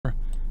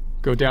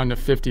go down to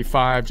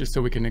 55 just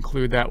so we can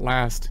include that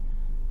last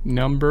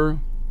number.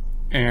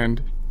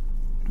 And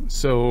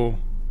so,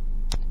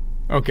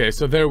 okay,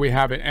 so there we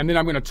have it. And then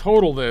I'm going to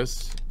total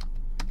this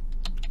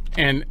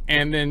and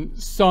then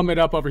sum it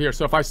up over here.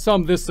 So if I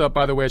sum this up,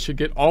 by the way, I should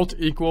get alt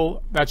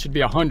equal, that should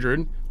be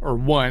 100 or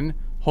 1,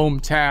 home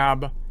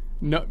tab,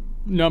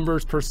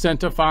 numbers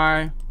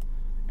percentify.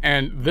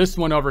 And this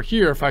one over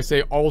here, if I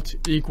say alt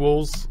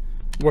equals,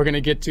 we're going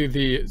to get to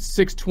the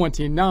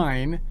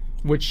 629,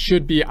 which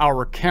should be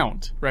our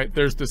count, right?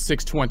 There's the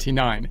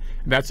 629.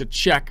 That's a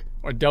check,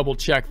 or double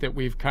check that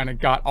we've kind of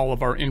got all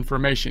of our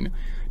information.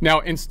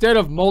 Now, instead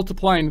of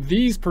multiplying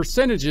these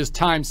percentages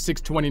times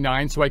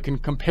 629 so I can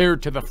compare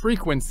to the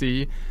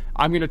frequency,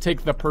 I'm going to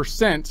take the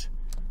percent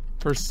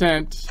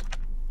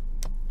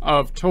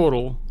of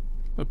total,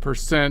 the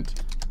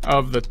percent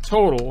of the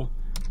total,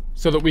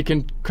 so that we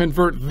can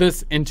convert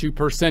this into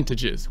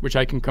percentages, which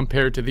I can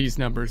compare to these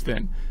numbers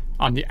then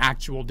on the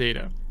actual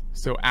data.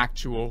 So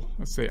actual,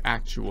 let's say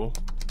actual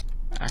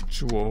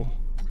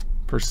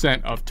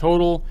percent of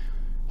total,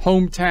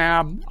 home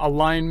tab,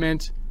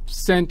 alignment,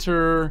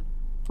 center,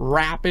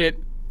 wrap it,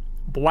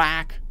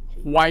 black,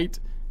 white,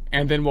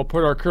 and then we'll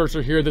put our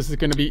cursor here. This is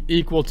going to be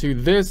equal to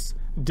this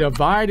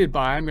divided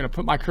by, I'm going to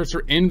put my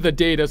cursor in the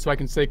data so I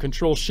can say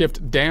Control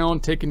Shift down,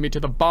 taking me to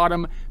the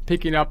bottom,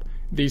 picking up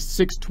the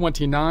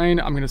 629.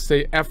 I'm going to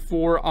say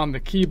F4 on the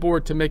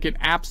keyboard to make it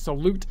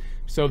absolute.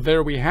 So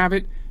there we have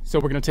it. So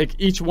we're going to take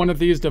each one of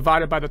these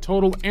divided by the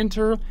total,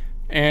 enter,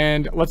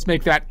 and let's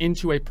make that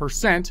into a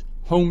percent.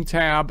 Home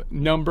tab,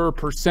 number,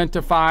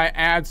 percentify,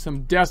 add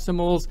some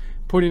decimals,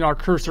 putting our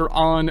cursor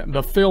on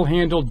the fill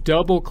handle,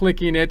 double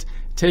clicking it,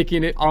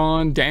 taking it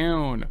on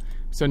down.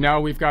 So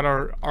now we've got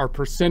our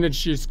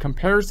percentages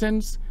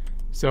comparisons.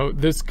 So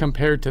this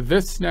compared to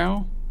this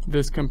now,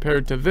 this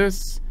compared to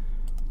this.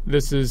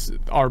 This is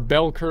our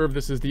bell curve.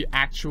 This is the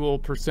actual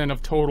percent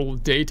of total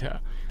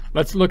data.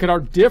 Let's look at our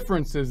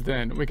differences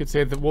then. We could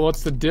say that, well,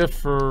 what's the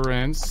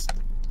difference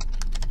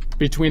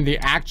between the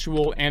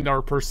actual and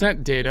our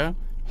percent data?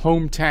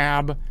 Home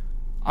tab,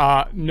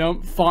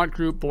 font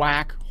group,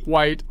 black,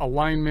 white,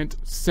 alignment,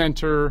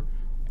 center,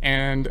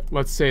 and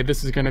let's say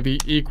this is going to be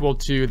equal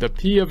to the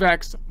P of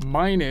X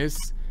minus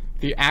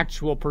the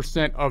actual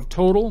percent of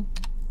total,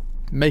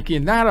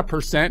 making that a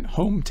percent.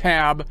 Home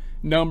tab,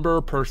 number,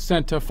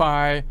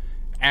 percentify,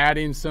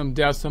 adding some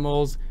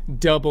decimals,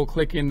 double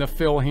clicking the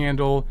fill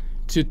handle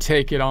to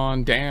take it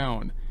on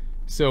down.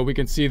 So we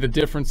can see the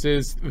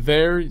differences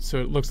there. So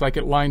it looks like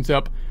it lines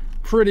up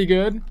pretty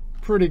good,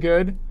 pretty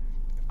good.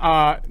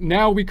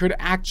 Now we could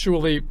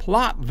actually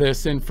plot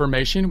this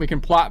information. We can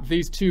plot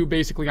these two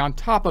basically on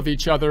top of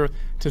each other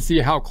to see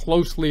how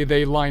closely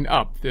they line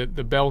up, the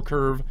bell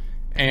curve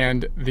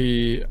and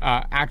the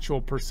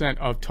actual percent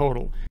of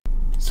total.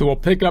 So we'll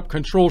pick up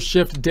Control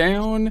Shift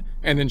down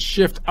and then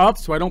Shift up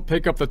so I don't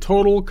pick up the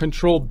total,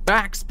 Control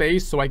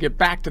backspace so I get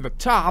back to the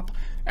top,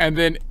 and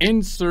then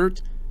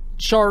insert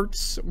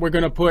charts. We're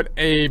going to put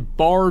a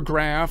bar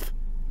graph,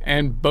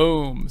 and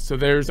boom. So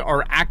there's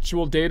our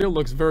actual data.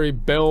 Looks very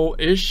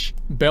bellish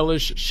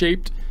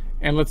shaped.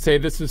 And let's say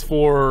this is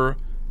for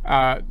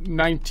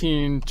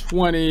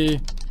 1920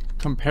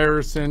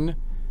 comparison.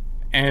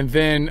 And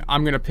then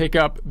I'm going to pick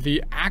up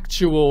the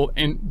actual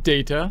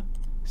data.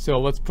 So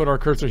let's put our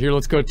cursor here.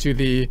 Let's go to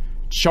the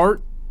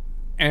chart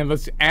and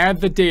let's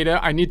add the data.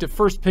 I need to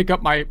first pick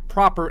up my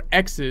proper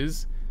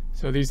X's.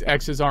 So these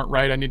X's aren't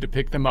right. I need to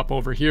pick them up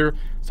over here.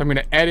 So I'm going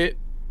to edit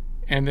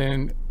and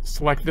then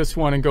select this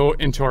one and go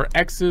into our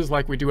X's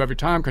like we do every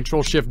time.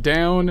 Control Shift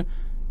down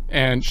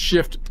and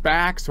Shift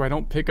back so I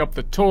don't pick up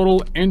the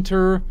total.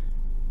 Enter.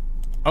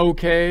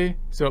 Okay.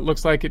 So it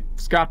looks like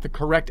it's got the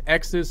correct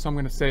X's. So I'm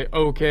going to say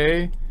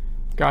okay.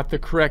 Got the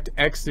correct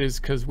X's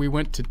because we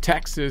went to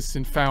Texas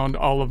and found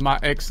all of my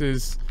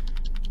X's.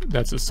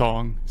 That's a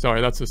song.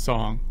 Sorry, that's a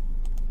song.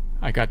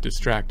 I got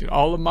distracted.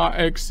 All of my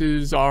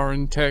X's are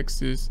in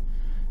Texas.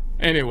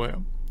 Anyway,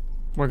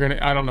 we're gonna,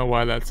 I don't know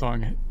why that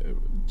song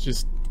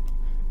just,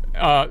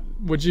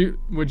 would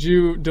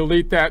you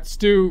delete that?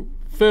 Stu,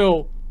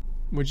 Phil,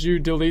 would you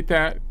delete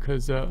that?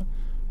 Because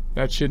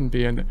that shouldn't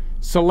be in there.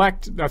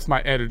 Select, that's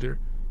my editor.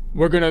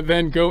 We're gonna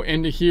then go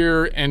into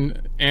here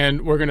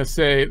and we're gonna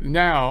say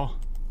now,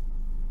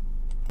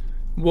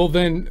 we'll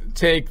then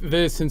take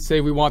this and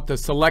say we want to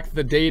select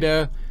the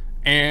data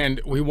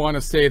and we want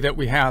to say that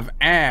we have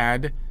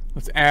add.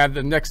 Let's add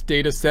the next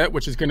data set,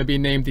 which is going to be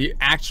named the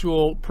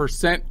actual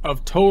percent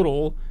of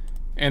total.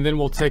 And then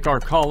we'll take our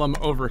column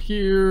over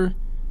here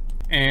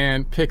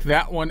and pick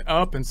that one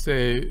up and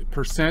say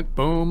percent,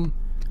 boom.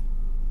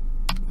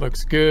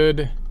 Looks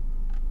good.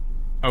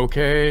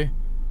 Okay.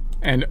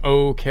 And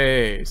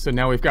okay. So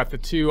now we've got the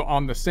two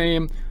on the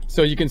same.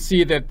 So you can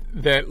see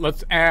that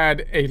let's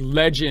add a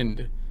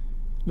legend.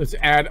 Let's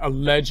add a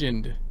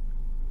legend.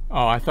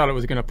 Oh, I thought it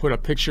was going to put a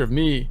picture of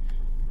me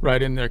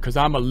right in there because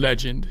I'm a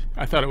legend.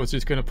 I thought it was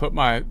just going to put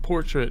my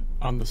portrait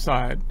on the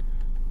side.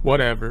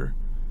 Whatever.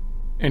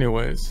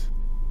 Anyways,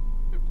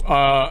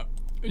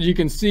 you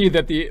can see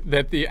that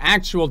the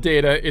actual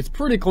data is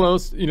pretty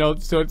close, you know,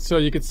 so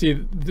you can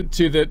see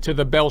to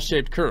the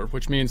bell-shaped curve,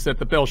 which means that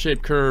the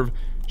bell-shaped curve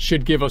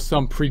should give us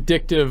some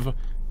predictive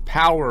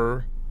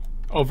power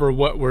over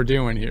what we're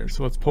doing here.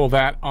 So let's pull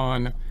that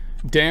on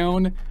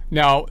down.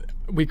 Now,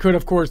 we could,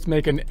 of course,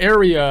 make an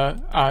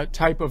area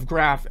type of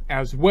graph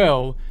as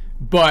well,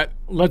 but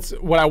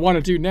what I want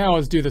to do now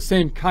is do the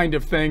same kind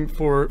of thing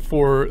for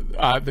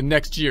the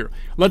next year.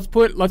 Let's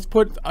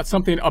put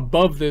something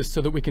above this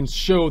so that we can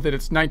show that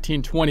it's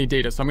 1920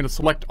 data. So I'm going to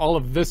select all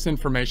of this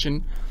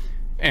information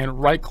and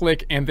right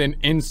click and then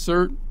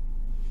insert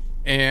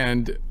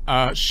and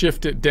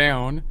shift it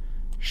down,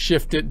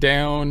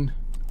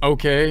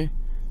 okay.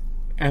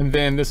 And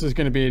then this is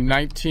going to be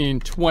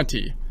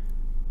 1920.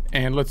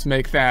 And let's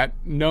make that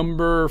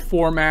number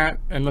format,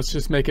 and let's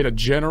just make it a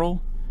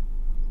general.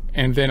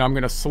 And then I'm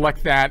going to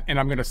select that, and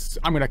I'm going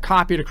to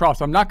copy it across.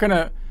 I'm not going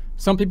to,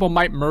 some people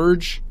might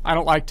merge. I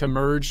don't like to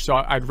merge, so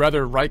I'd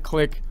rather right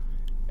click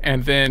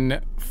and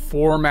then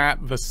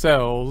format the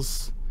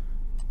cells.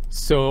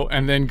 So,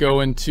 and then go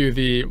into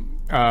the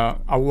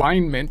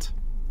alignment,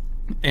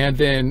 and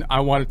then I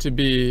want it to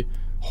be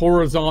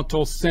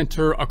horizontal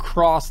center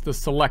across the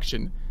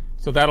selection.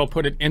 So that'll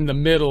put it in the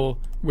middle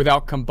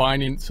without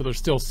combining, so they're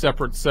still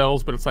separate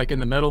cells, but it's like in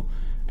the middle.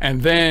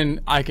 And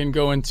then I can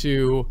go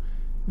into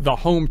the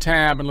home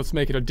tab, and let's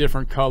make it a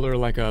different color,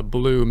 like a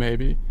blue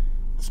maybe.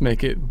 Let's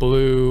make it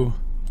blue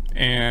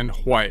and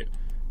white.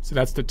 So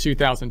that's the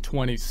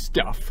 2020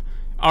 stuff.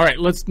 All right,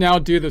 let's now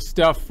do the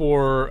stuff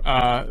for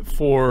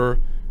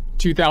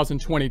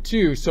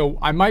 2022. So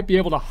I might be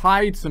able to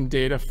hide some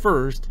data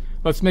first.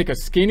 Let's make a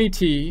skinny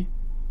T.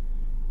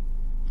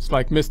 It's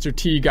like Mr.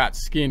 T got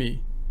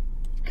skinny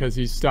because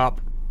he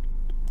stopped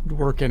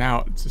working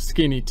out. It's a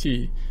skinny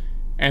T.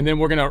 And then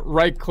we're gonna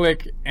right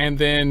click and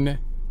then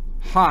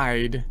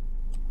hide.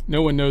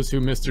 No one knows who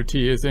Mr.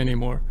 T is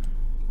anymore.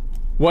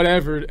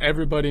 Whatever,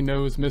 everybody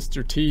knows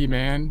Mr. T,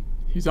 man.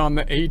 He's on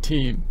the A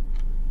team.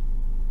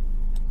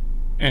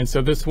 And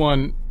so this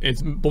one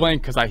is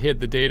blank because I hid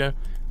the data.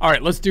 All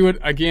right, let's do it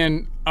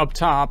again up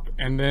top,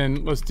 and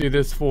then let's do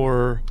this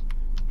for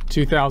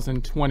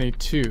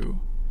 2022.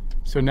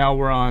 So now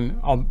we're on,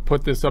 I'll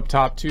put this up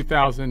top,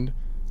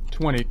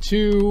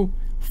 2022,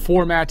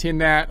 formatting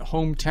that,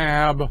 home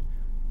tab,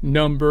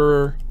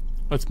 number,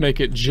 let's make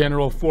it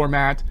general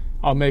format.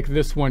 I'll make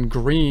this one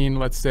green,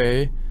 let's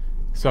say.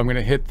 So I'm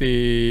gonna hit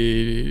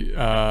the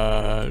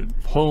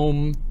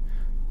home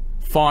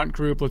font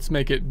group, let's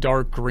make it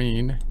dark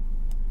green,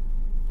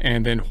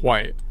 and then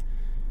white.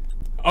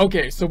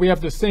 Okay, so we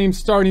have the same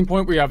starting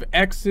point. We have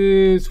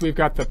X's, we've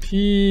got the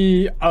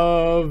P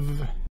of